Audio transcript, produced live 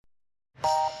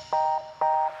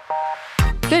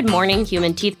Good morning,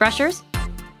 human teeth brushers.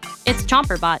 It's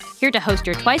Chomperbot, here to host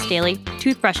your twice-daily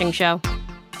toothbrushing show.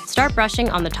 Start brushing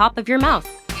on the top of your mouth.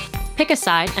 Pick a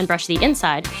side and brush the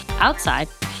inside, outside,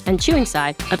 and chewing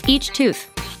side of each tooth.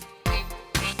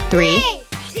 3,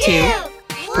 2,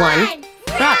 1,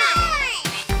 brush!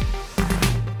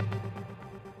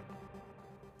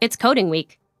 It's coding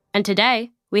week, and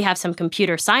today we have some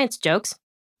computer science jokes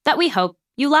that we hope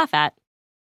you laugh at.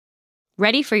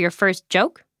 Ready for your first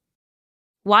joke?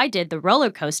 Why did the roller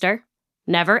coaster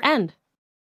never end?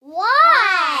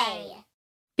 Why?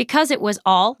 Because it was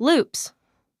all loops.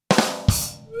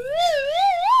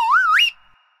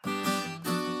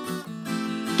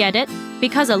 Get it?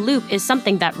 Because a loop is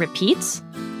something that repeats?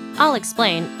 I'll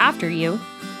explain after you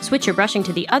switch your brushing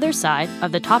to the other side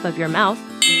of the top of your mouth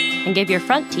and give your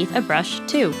front teeth a brush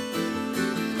too.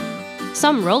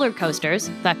 Some roller coasters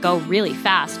that go really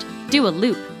fast do a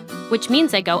loop, which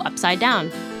means they go upside down.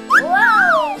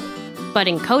 Whoa! But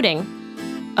in coding,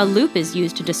 a loop is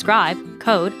used to describe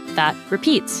code that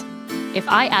repeats. If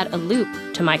I add a loop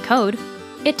to my code,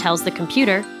 it tells the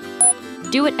computer,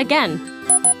 do it again.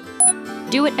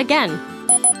 Do it again.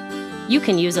 You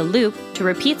can use a loop to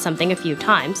repeat something a few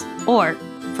times, or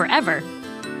forever.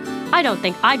 I don't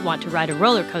think I'd want to ride a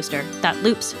roller coaster that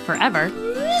loops forever.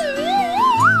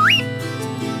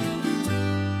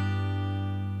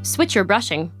 Switch your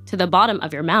brushing to the bottom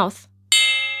of your mouth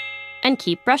and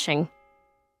keep brushing.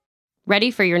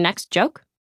 Ready for your next joke?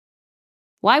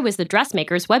 Why was the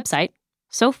dressmaker's website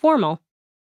so formal?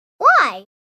 Why?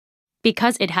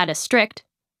 Because it had a strict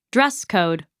dress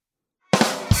code.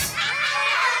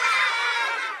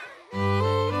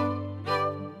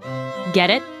 Get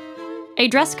it? A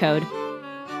dress code.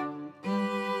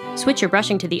 Switch your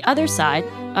brushing to the other side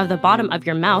of the bottom of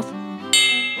your mouth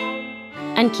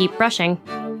and keep brushing.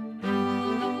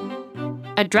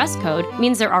 A dress code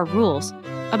means there are rules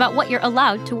about what you're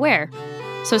allowed to wear.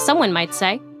 So someone might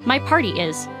say, my party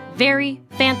is very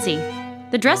fancy.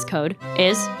 The dress code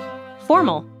is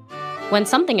formal. When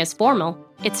something is formal,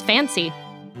 it's fancy,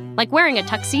 like wearing a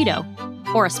tuxedo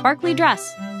or a sparkly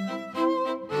dress.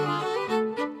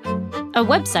 A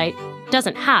website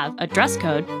doesn't have a dress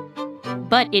code,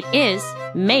 but it is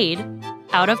made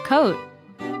out of code.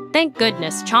 Thank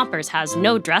goodness Chompers has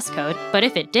no dress code, but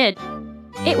if it did,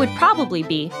 it would probably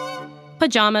be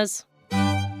pajamas.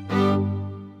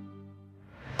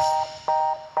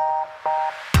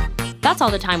 That's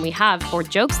all the time we have for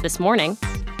jokes this morning.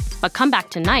 But come back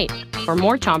tonight for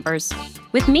more Chompers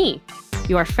with me,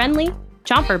 your friendly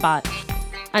Chomperbot.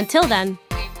 Until then,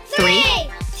 3,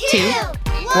 2,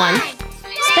 1,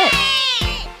 spit!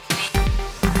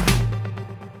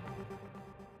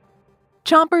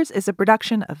 Chompers is a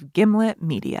production of Gimlet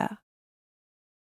Media.